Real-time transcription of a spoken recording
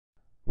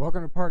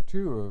Welcome to part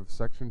 2 of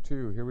section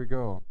 2. Here we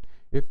go.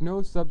 If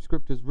no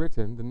subscript is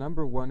written, the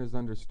number 1 is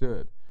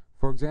understood.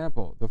 For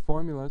example, the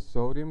formula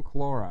sodium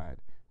chloride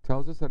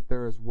tells us that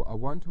there is a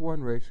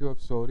 1-to-1 ratio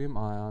of sodium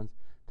ions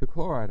to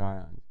chloride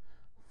ions.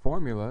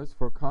 Formulas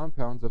for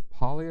compounds of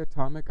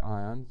polyatomic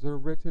ions are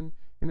written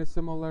in a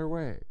similar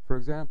way. For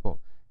example,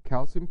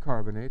 calcium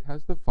carbonate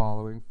has the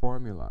following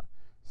formula,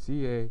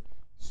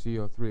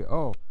 CaCO3.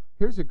 Oh,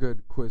 here's a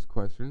good quiz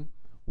question.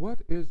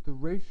 What is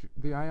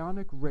the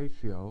ionic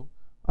ratio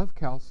of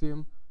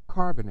calcium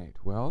carbonate?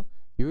 Well,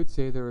 you would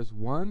say there is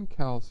 1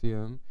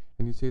 calcium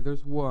and you say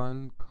there's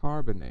 1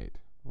 carbonate.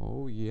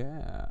 Oh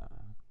yeah,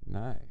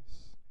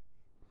 nice.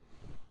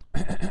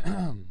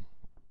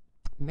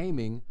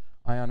 Naming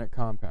ionic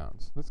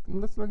compounds.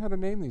 Let's learn how to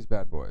name these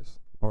bad boys,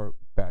 or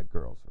bad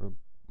girls, or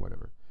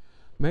whatever.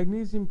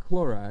 Magnesium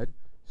chloride,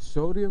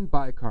 sodium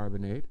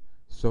bicarbonate,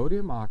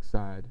 sodium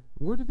oxide.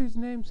 Where do these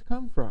names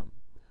come from?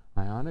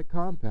 Ionic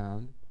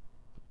compound.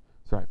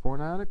 For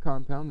an ionic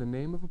compound, the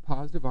name of a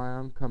positive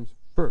ion comes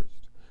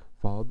first,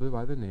 followed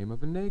by the name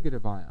of a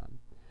negative ion.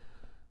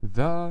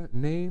 The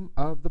name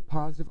of the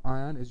positive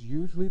ion is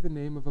usually the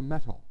name of a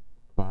metal,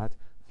 but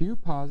few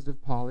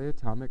positive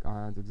polyatomic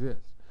ions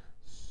exist,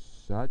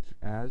 such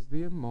as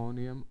the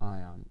ammonium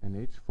ion,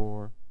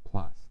 NH4+.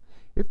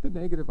 If the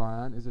negative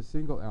ion is a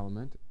single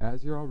element,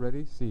 as you're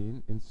already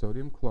seen in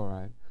sodium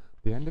chloride,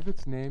 the end of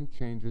its name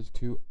changes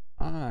to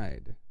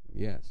 "ide."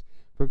 Yes.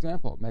 For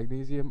example,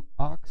 magnesium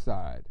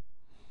oxide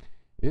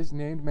is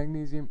named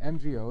magnesium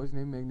MgO, is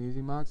named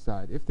magnesium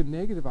oxide. If the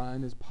negative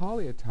ion is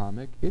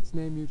polyatomic, its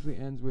name usually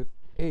ends with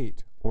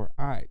 "ate" or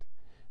 "ite,"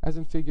 as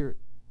in figure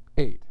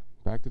 8.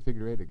 Back to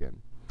figure 8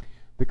 again.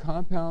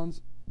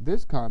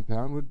 This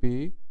compound would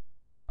be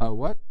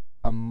what?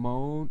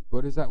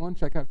 What is that one?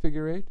 Check out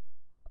figure 8.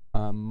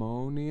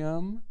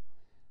 Ammonium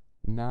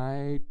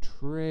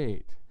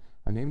nitrate.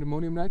 Named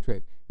ammonium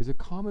nitrate is a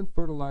common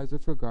fertilizer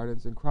for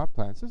gardens and crop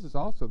plants. This is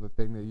also the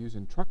thing they use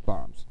in truck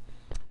bombs,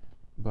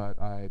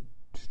 but I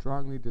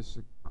strongly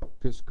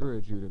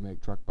discourage you to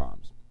make truck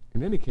bombs.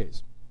 In any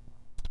case,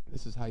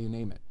 this is how you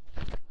name it.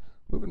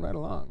 Moving right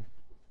along.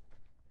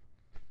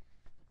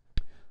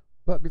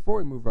 But before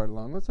we move right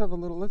along, let's do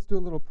a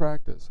little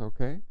practice,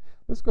 okay?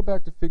 Let's go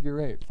back to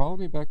figure 8. Follow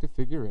me back to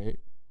figure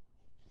 8.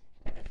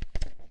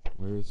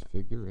 Where is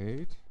figure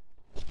 8?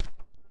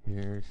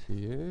 Here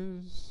she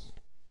is.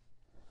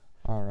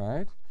 All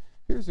right.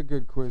 Here's a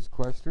good quiz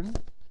question.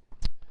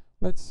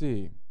 Let's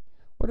see.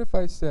 What if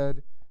I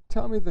said,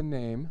 tell me the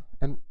name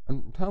and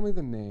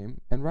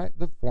write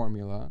the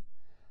formula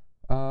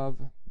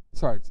of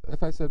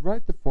if I said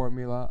write the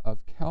formula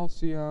of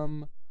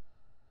calcium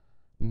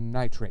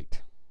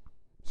nitrate.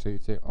 So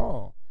you'd say,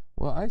 oh,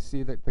 well, I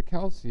see that the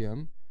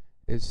calcium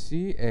is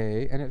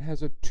Ca and it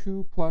has a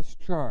 2+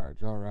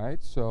 charge. All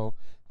right. So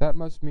that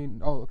must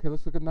mean, oh, okay,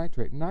 let's look at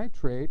nitrate.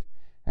 Nitrate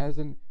has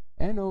an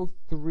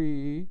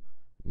NO3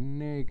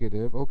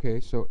 negative. Okay,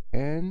 so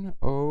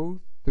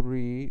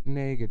NO3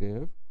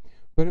 negative.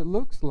 But it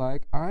looks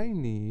like I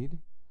need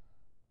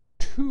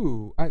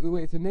 2.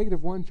 Wait, it's a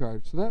 -1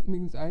 charge. So that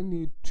means I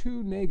need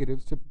 2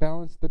 negatives to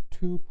balance the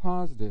 2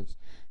 positives.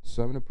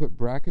 So I'm going to put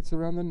brackets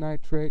around the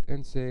nitrate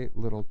and say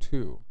little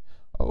 2.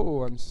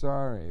 Oh, I'm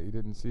sorry, you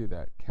didn't see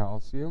that.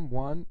 Calcium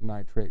 1,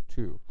 nitrate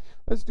 2.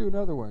 Let's do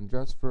another one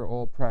just for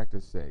old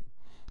practice sake.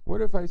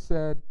 What if I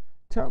said,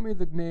 tell me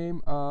the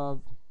name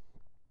of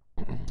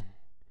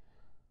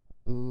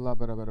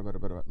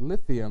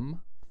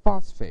lithium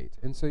phosphate?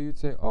 And so you'd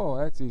say, oh,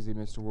 that's easy,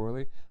 Mr.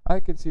 Worley. I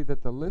can see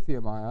that the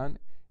lithium ion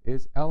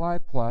is Li+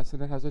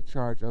 and it has a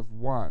charge of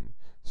 1.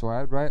 So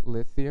I'd write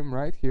lithium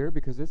right here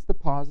because it's the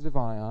positive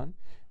ion.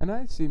 And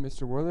I see,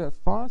 Mr. Worley, that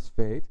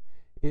phosphate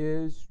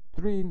is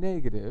 3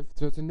 negative,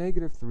 so it's a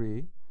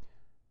 -3,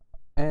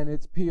 and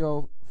it's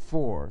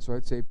PO4. So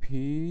I'd say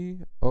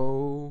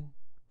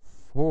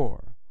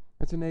PO4.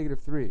 That's a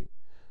 -3.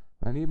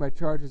 I need my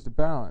charges to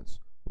balance.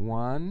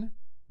 1,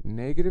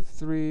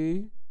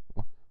 -3.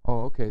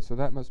 Oh, okay, so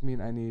that must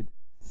mean I need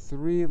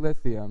 3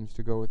 lithiums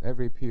to go with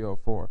every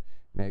PO4,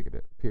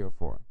 negative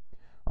PO4.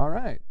 All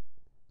right.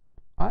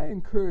 I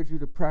encourage you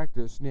to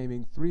practice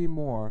naming 3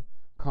 more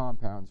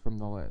compounds from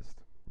the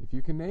list. If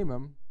you can name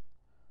them,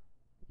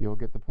 you'll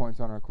get the points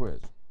on our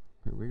quiz.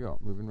 Here we go,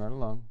 moving right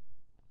along.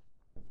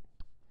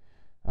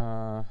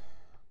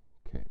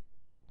 Okay.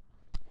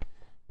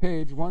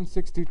 Page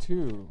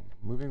 162,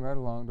 moving right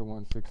along to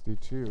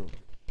 162.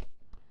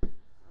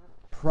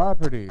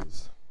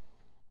 Properties.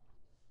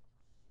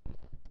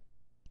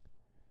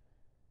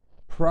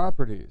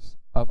 Properties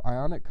of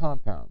ionic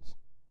compounds.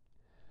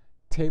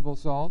 Table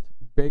salt,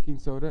 baking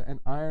soda, and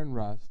iron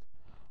rust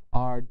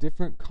are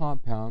different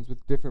compounds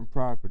with different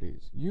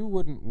properties. You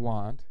wouldn't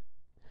want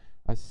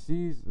to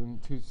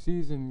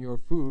season your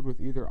food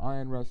with either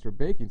iron rust or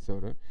baking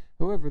soda.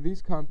 However,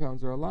 these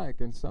compounds are alike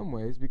in some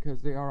ways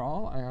because they are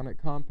all ionic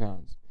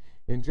compounds.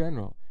 In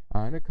general,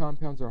 ionic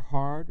compounds are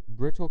hard,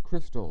 brittle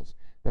crystals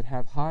that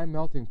have high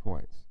melting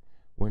points.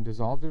 When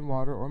dissolved in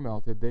water or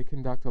melted, they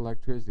conduct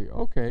electricity.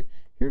 Okay,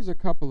 here's a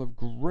couple of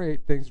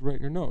great things to write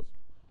in your notes.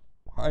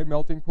 high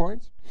melting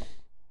points,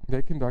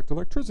 they conduct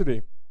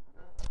electricity.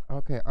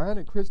 Okay,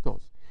 ionic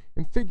crystals.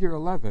 In figure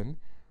 11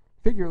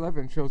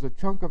 shows a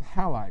chunk of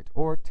halite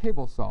or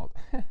table salt,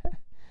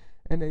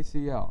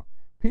 NaCl.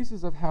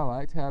 Pieces of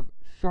halite have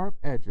sharp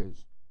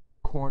edges,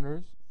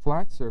 corners,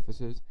 flat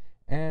surfaces,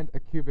 and a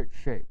cubic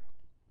shape.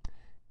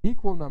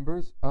 Equal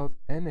numbers of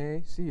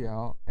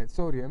NaCl and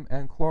sodium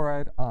and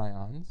chloride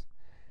ions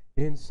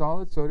in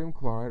solid sodium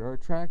chloride are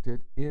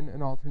attracted in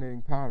an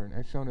alternating pattern,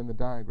 as shown in the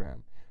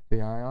diagram.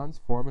 The ions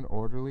form an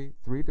orderly,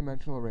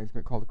 three-dimensional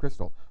arrangement called a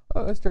crystal.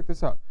 Oh, let's check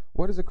this out.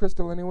 What is a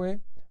crystal anyway?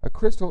 A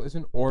crystal is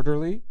an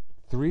orderly,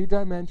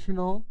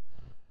 three-dimensional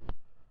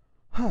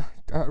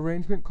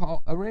arrangement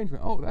called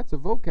arrangement. Oh, that's a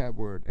vocab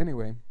word.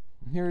 Anyway,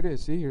 here it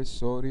is. See, here's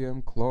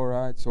sodium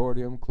chloride,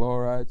 sodium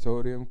chloride,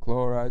 sodium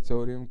chloride,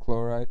 sodium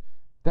chloride.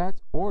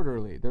 That's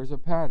orderly. There's a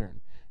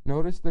pattern.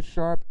 Notice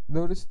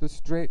the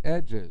straight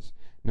edges.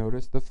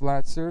 Notice the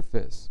flat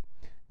surface.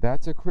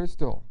 That's a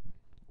crystal.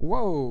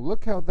 Whoa,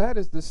 look how that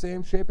is the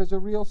same shape as a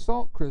real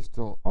salt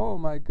crystal. Oh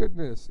my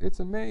goodness,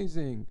 it's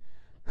amazing.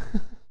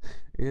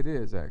 It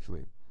is,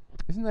 actually.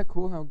 Isn't that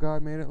cool how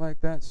God made it like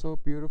that? So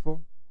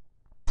beautiful.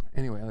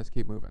 Anyway, let's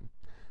keep moving.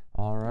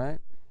 All right.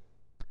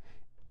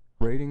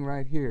 Rating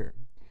right here.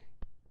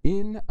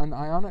 In an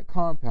ionic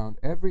compound,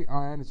 every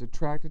ion is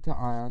attracted to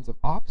ions of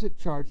opposite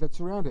charge that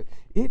surround it.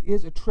 It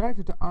is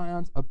attracted to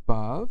ions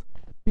above,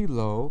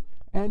 below,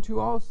 and to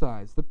all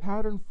sides. The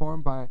pattern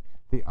formed by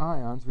the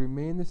ions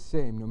remain the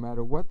same no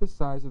matter what the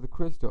size of the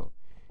crystal.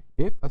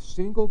 In a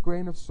single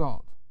grain of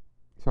salt,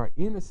 the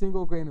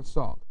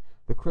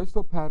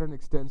crystal pattern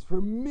extends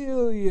for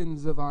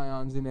millions of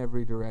ions in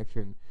every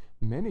direction.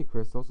 Many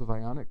crystals of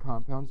ionic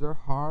compounds are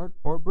hard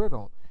or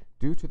brittle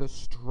due to the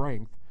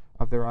strength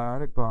of their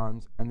ionic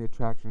bonds and the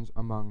attractions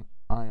among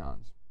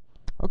ions.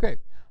 Okay,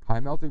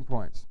 high melting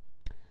points.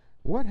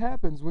 What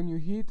happens when you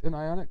heat an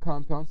ionic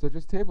compound such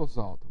as table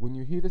salt? When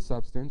you heat a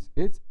substance,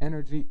 its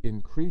energy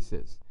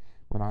increases.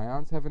 When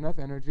ions have enough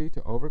energy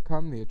to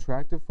overcome the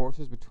attractive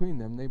forces between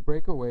them, they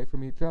break away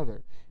from each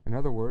other. In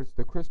other words,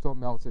 the crystal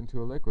melts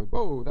into a liquid.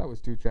 Whoa, that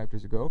was 2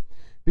 chapters ago.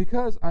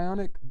 Because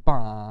ionic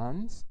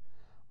bonds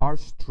are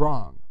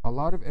strong, a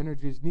lot of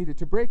energy is needed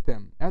to break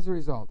them. As a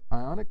result,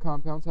 ionic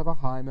compounds have a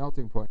high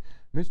melting point.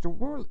 Mr.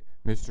 Worley,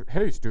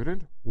 hey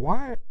student,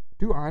 why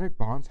do ionic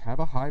bonds have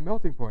a high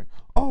melting point?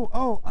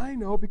 Oh, I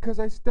know, because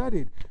I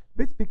studied.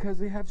 It's because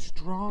they have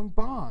strong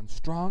bonds.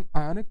 Strong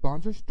ionic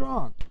bonds are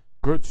strong.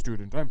 Good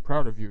student, I'm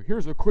proud of you.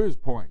 Here's a quiz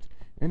point.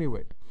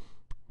 Anyway,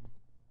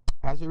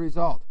 as a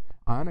result,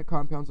 ionic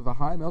compounds have a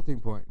high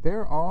melting point.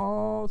 They're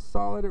all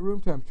solid at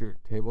room temperature.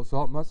 Table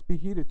salt must be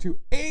heated to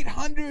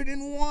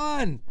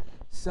 801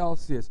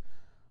 Celsius.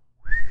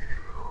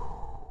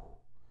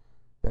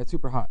 That's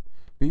super hot.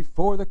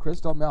 Before the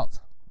crystal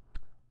melts.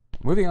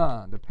 Moving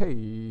on to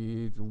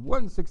page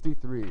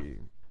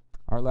 163,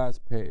 our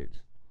last page.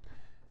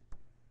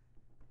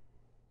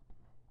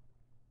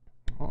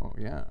 Oh,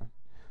 yeah.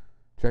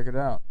 Check it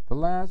out. The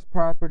last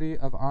property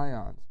of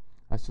ions.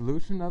 A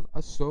solution of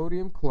a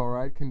sodium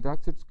chloride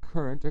conducts its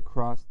current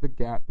across the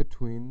gap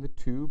between the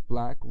 2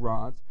 black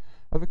rods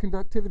of a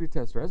conductivity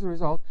tester. As a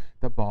result,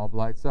 the bulb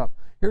lights up.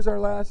 Here's our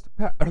last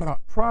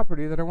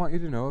property that I want you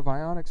to know of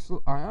ionic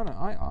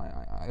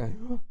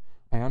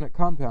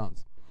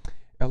compounds.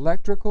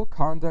 Electrical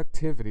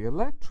conductivity.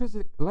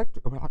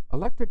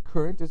 Electric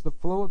current is the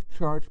flow of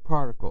charged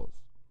particles.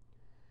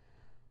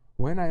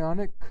 When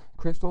ionic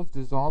crystals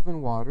dissolve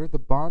in water, the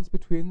bonds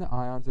between the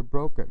ions are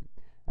broken.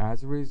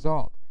 As a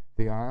result,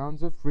 the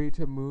ions are free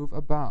to move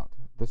about.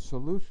 The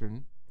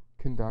solution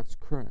conducts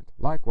current.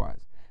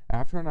 Likewise,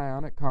 after an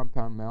ionic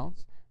compound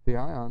melts, the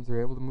ions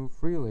are able to move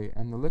freely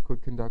and the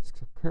liquid conducts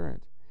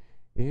current.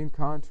 In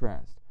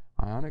contrast,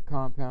 ionic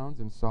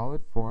compounds in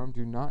solid form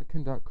do not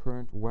conduct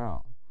current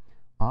well.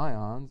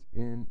 Ions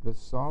in the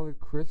solid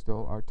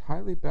crystal are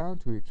tightly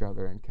bound to each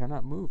other and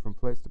cannot move from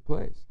place to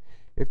place.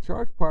 If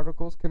charged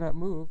particles cannot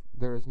move,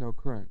 there is no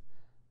current.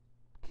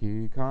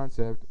 Key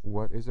concept,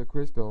 what is a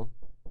crystal?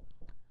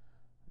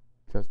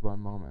 Just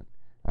one moment.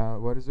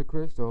 What is a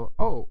crystal?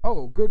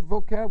 Oh, good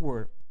vocab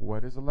word.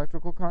 What is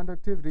electrical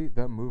conductivity?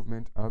 The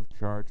movement of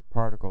charged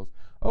particles.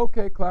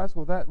 Okay, class,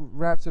 well, that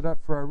wraps it up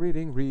for our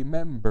reading.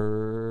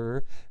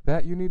 Remember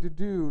that you need to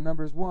do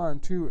numbers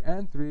 1, 2,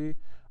 and 3,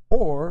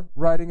 or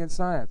writing in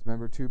science.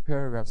 Remember 2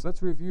 paragraphs.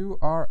 Let's review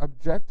our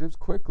objectives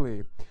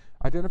quickly.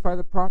 Identify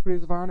the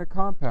properties of ionic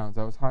compounds.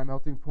 That was high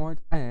melting point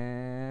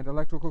and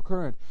electrical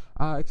current.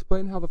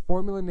 Explain how the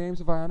formula names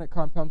of ionic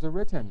compounds are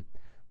written.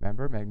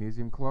 Remember,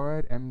 magnesium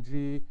chloride,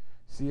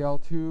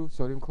 MgCl2,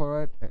 sodium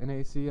chloride,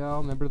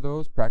 NaCl. Remember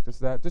those? Practice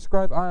that.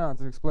 Describe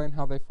ions and explain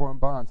how they form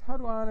bonds. How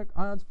do ionic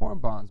ions form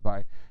bonds?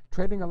 By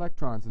trading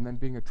electrons and then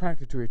being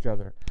attracted to each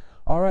other.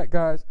 All right,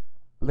 guys,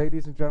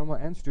 ladies and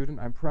gentlemen, and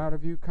student, I'm proud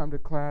of you. Come to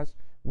class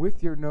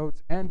with your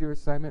notes and your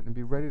assignment and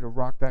be ready to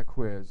rock that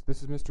quiz.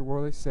 This is Mr.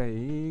 Worley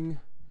saying...